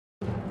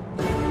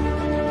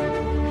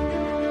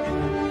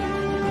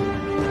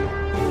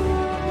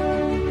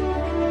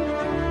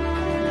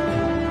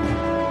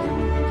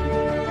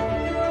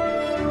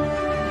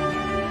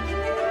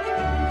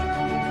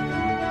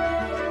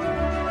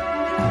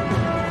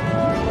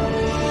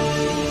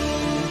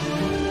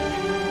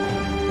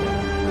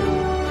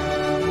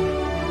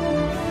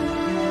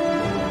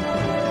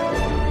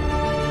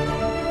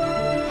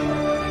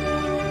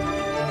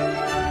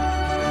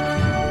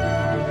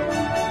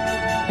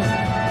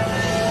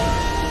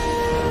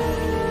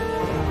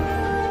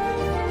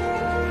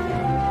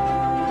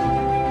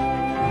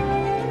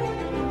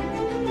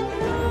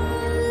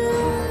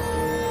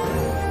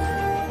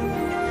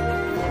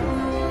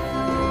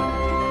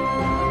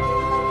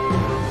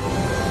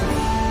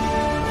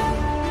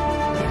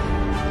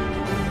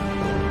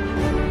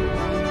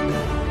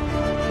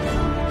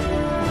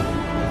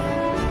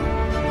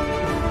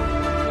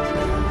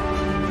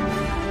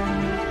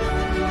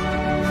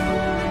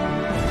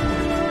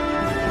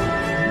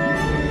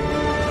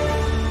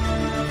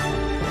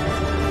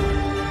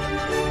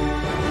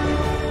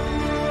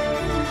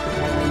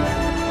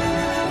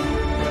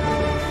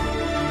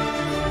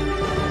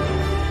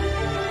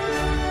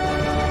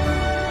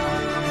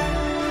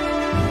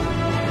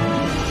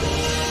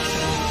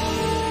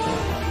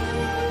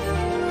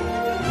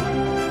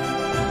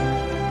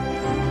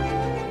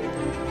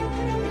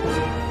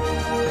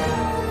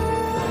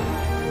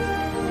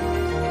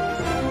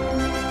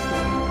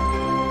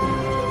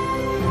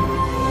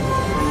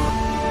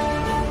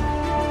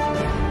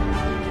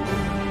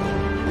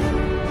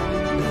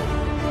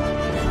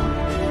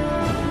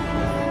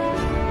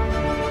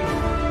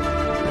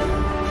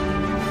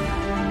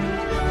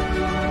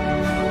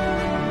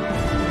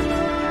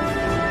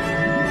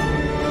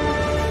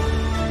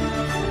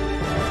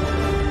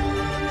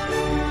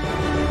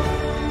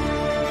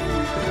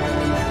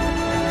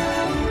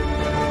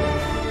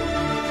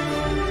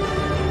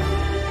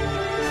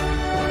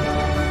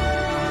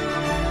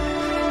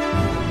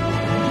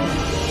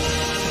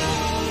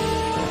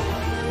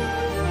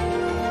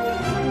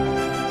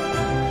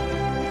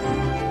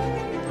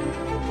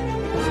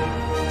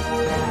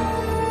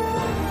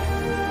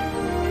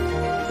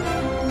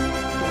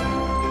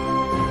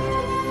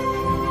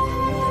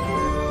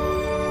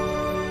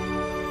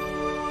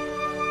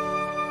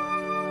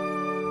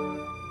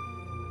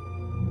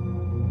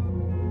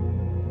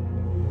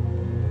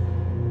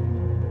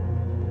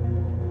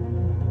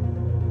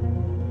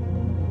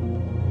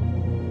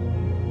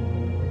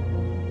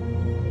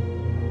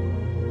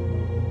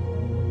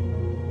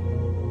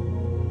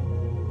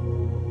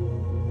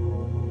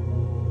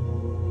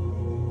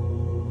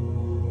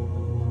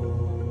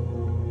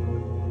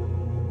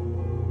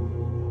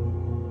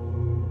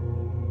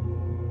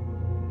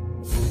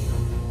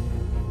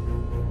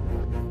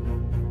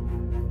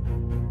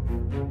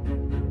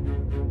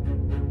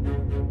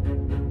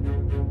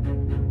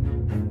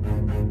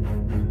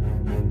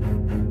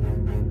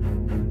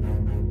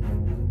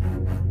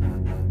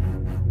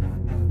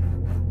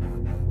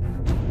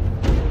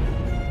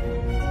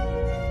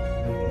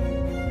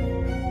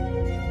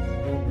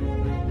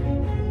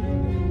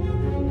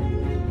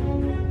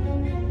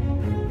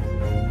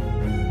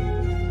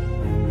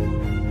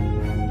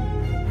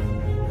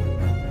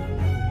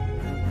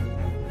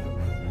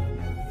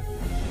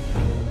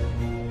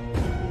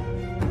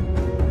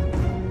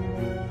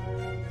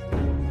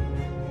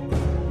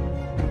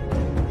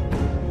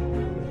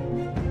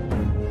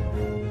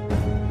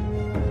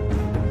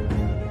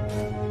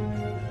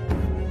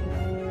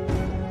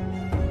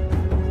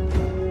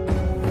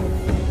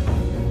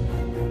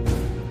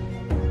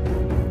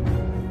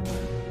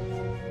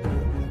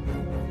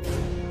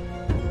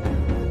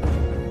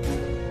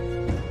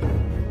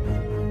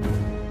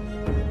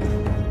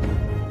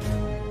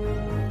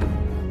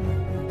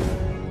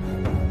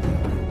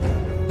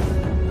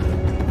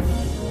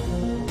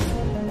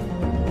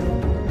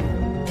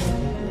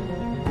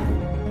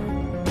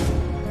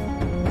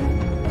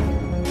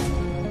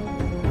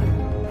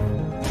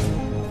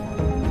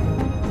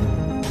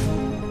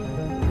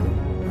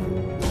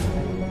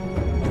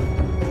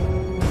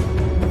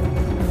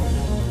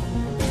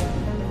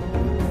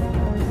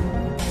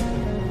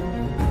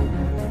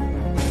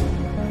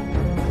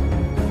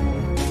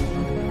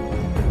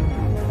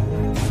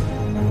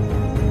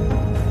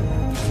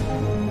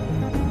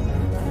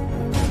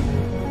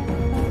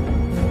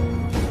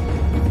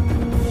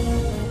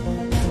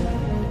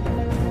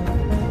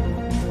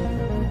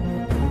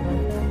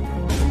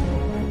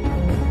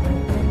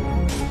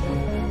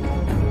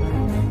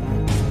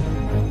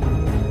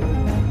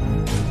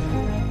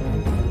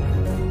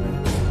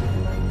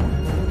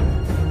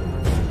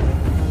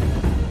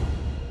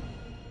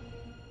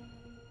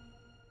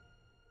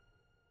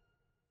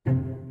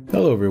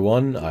Hello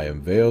everyone, I am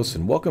Veos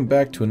and welcome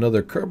back to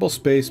another Kerbal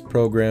Space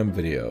Program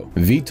video,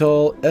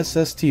 VTOL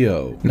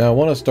SSTO. Now I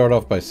want to start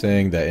off by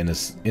saying that in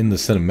the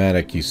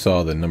cinematic you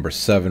saw the number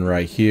 7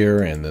 right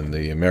here and then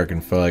the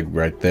American flag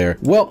right there.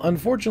 Well,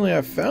 unfortunately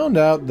I found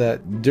out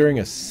that during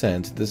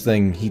ascent this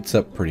thing heats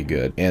up pretty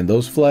good and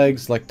those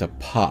flags like to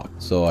pop.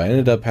 So I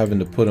ended up having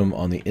to put them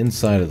on the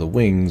inside of the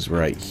wings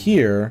right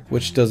here,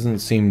 which doesn't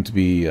seem to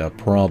be a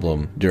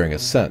problem during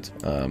ascent.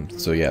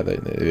 So yeah,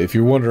 if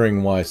you're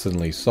wondering why I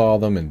suddenly saw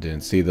them and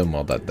didn't see them,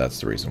 well, that's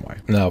the reason why.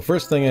 Now,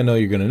 first thing I know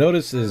you're going to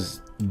notice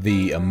is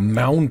the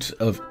amount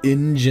of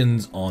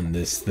engines on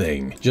this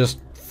thing.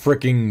 Just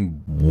freaking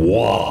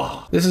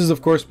wow. This is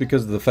of course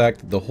because of the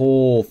fact that the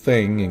whole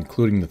thing,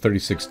 including the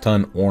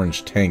 36-ton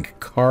orange tank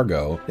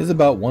cargo, is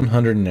about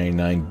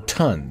 199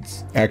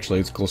 tons. Actually,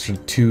 it's closer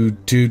to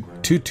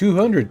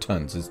 200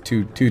 tons. It's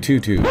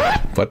 222.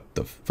 What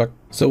the fuck?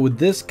 So with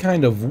this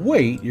kind of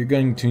weight, you're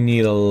going to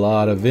need a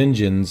lot of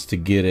engines to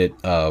get it,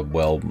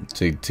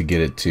 to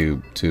get it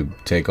to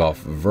take off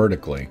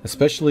vertically,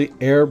 especially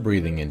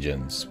air-breathing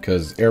engines,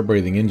 because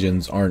air-breathing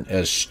engines aren't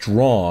as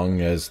strong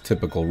as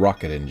typical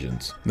rocket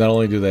engines. Not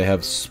only do they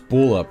have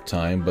spool-up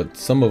time, but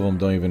some of them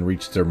don't even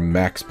reach their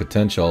max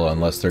potential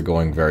unless they're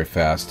going very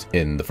fast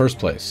in the first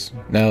place.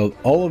 Now,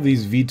 all of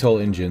these VTOL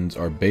engines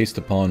are based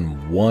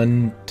upon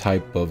one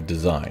type of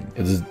design.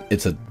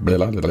 It's a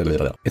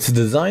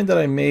design that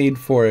I made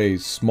for a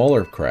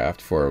smaller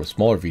craft, for a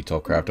smaller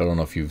VTOL craft. I don't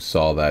know if you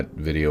saw that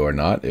video or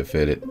not. If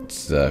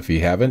you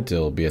haven't,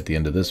 it'll be at the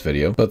end of this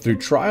video. But through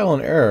trial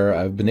and error,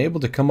 I've been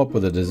able to come up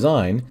with a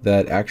design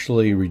that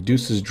actually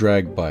reduces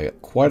drag by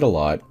quite a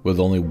lot with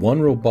only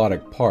one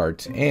robotic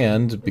part,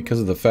 and because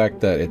of the fact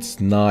that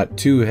it's not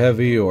too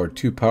heavy or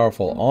too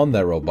powerful on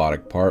that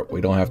robotic part, we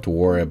don't have to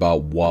worry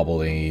about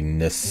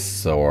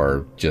wobbliness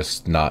or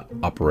just not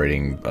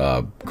operating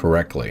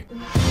correctly.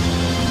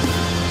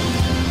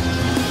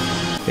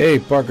 Hey,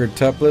 Parker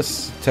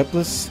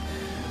Teplis.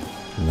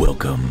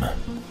 Welcome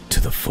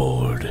to the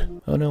Ford.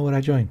 Oh no, what'd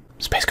I join?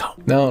 Space Call.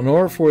 Now, in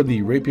order for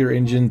the Rapier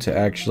engine to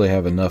actually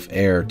have enough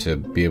air to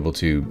be able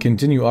to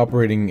continue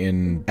operating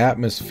in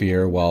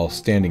atmosphere while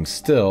standing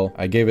still,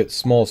 I gave it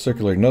small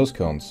circular nose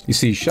cones. You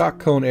see, shock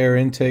cone air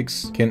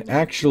intakes can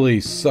actually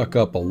suck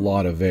up a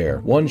lot of air.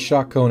 One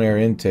shock cone air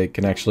intake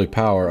can actually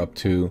power up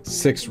to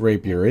 6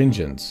 Rapier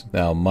engines.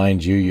 Now,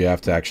 mind you, you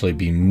have to actually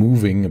be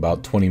moving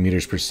about 20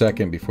 meters per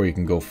second before you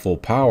can go full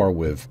power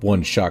with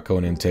one shock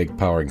cone intake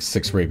powering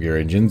 6 Rapier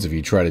engines. If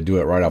you try to do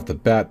it right off the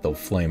bat, they'll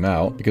flame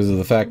out because of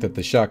the fact that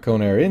the shock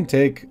cone air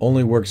intake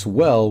only works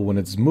well when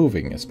it's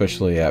moving,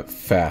 especially at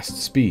fast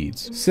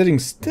speeds. Sitting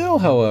still,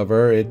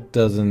 however, it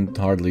doesn't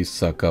hardly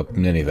suck up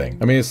anything.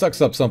 I mean, it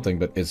sucks up something,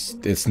 but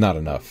it's not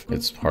enough.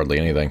 It's hardly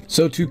anything.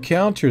 So to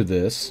counter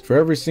this, for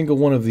every single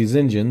one of these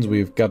engines,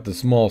 we've got the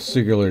small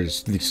circular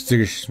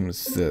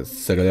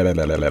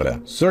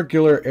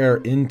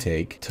air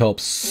intake to help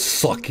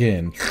suck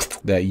in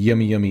that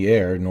yummy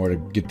air in order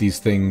to get these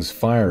things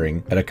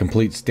firing at a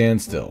complete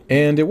standstill.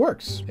 And it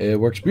works. It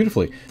works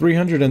beautifully.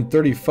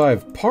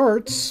 335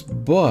 parts,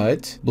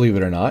 but believe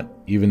it or not,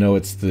 even though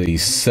it's the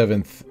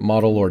 7th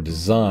model or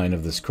design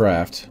of this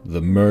craft,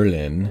 the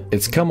Merlin,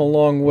 it's come a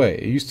long way.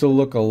 It used to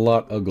look a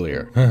lot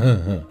uglier.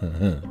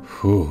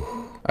 Whew.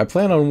 I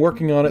plan on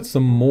working on it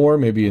some more,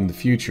 maybe in the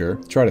future.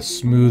 Try to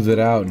smooth it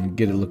out and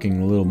get it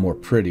looking a little more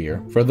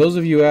prettier. For those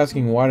of you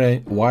asking why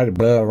did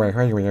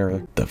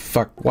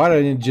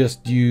I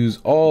just use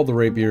all the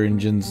Rapier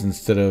engines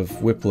instead of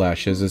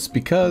Whiplashes, it's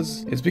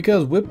because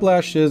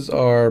Whiplashes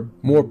are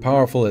more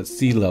powerful at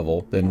sea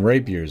level than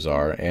Rapiers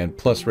are, and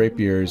plus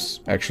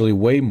Rapiers actually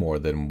weigh more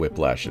than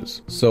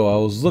Whiplashes. So I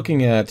was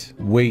looking at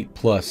weight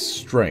plus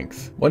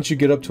strength. Once you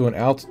get up to an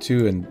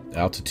altitude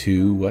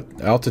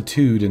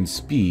and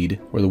speed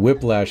where the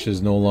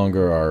Whiplashes no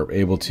longer are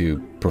able to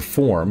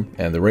perform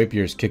and the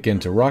Rapiers kick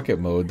into rocket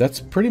mode, that's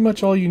pretty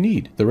much all you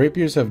need. The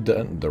Whiplashes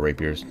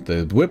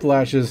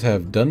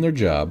have done their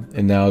job,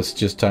 and now it's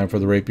just time for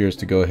the Rapiers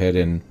to go ahead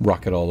and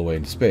rocket all the way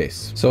into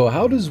space. So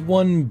how does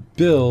one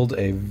build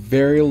a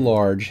very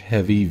large,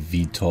 heavy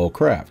VTOL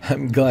craft?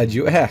 I'm glad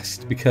you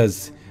asked,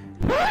 because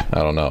I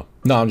don't know.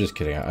 No, I'm just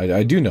kidding.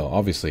 I do know.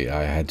 Obviously,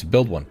 I had to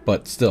build one,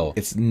 but still,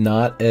 it's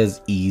not as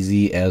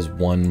easy as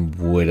one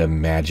would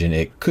imagine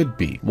it could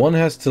be. One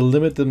has to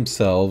limit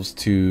themselves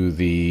to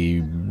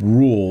the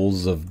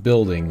rules of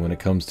building when it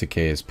comes to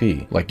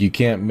KSP. Like, you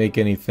can't make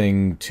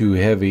anything too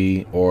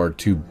heavy or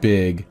too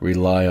big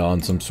rely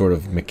on some sort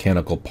of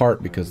mechanical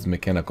part, because the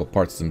mechanical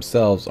parts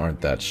themselves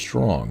aren't that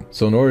strong.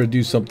 So in order to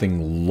do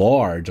something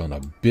large on a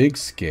big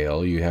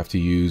scale, you have to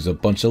use a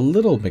bunch of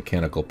little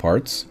mechanical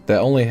parts that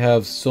only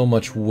have so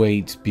much weight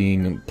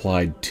being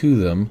applied to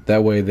them.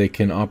 That way they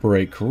can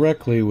operate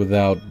correctly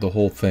without the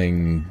whole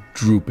thing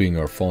drooping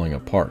or falling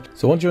apart.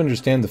 So once you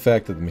understand the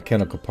fact that the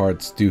mechanical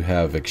parts do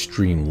have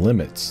extreme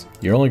limits,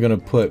 you're only going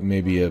to put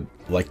maybe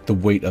like the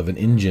weight of an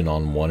engine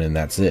on one, and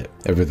that's it.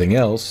 Everything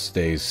else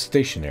stays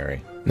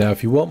stationary. Now,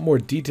 if you want more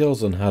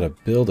details on how to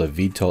build a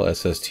VTOL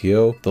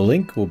SSTO, the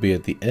link will be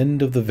at the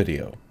end of the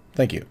video.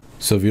 Thank you.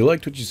 So if you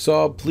liked what you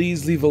saw,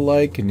 please leave a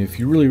like, and if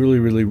you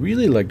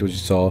really liked what you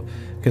saw,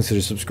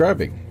 consider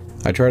subscribing.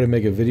 I try to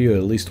make a video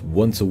at least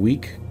once a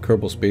week,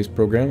 Kerbal Space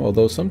Program,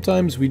 although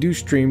sometimes we do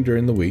stream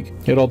during the week.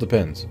 It all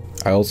depends.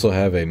 I also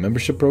have a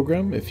membership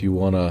program if you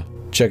want to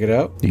check it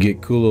out. You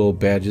get cool little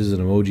badges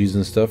and emojis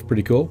and stuff,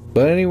 pretty cool.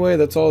 But anyway,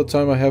 that's all the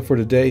time I have for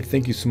today.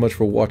 Thank you so much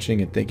for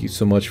watching, and thank you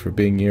so much for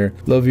being here.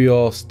 Love you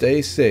all,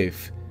 stay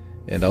safe,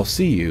 and I'll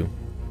see you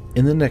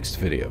in the next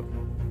video.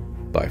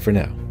 Bye for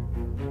now.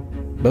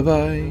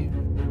 Bye-bye.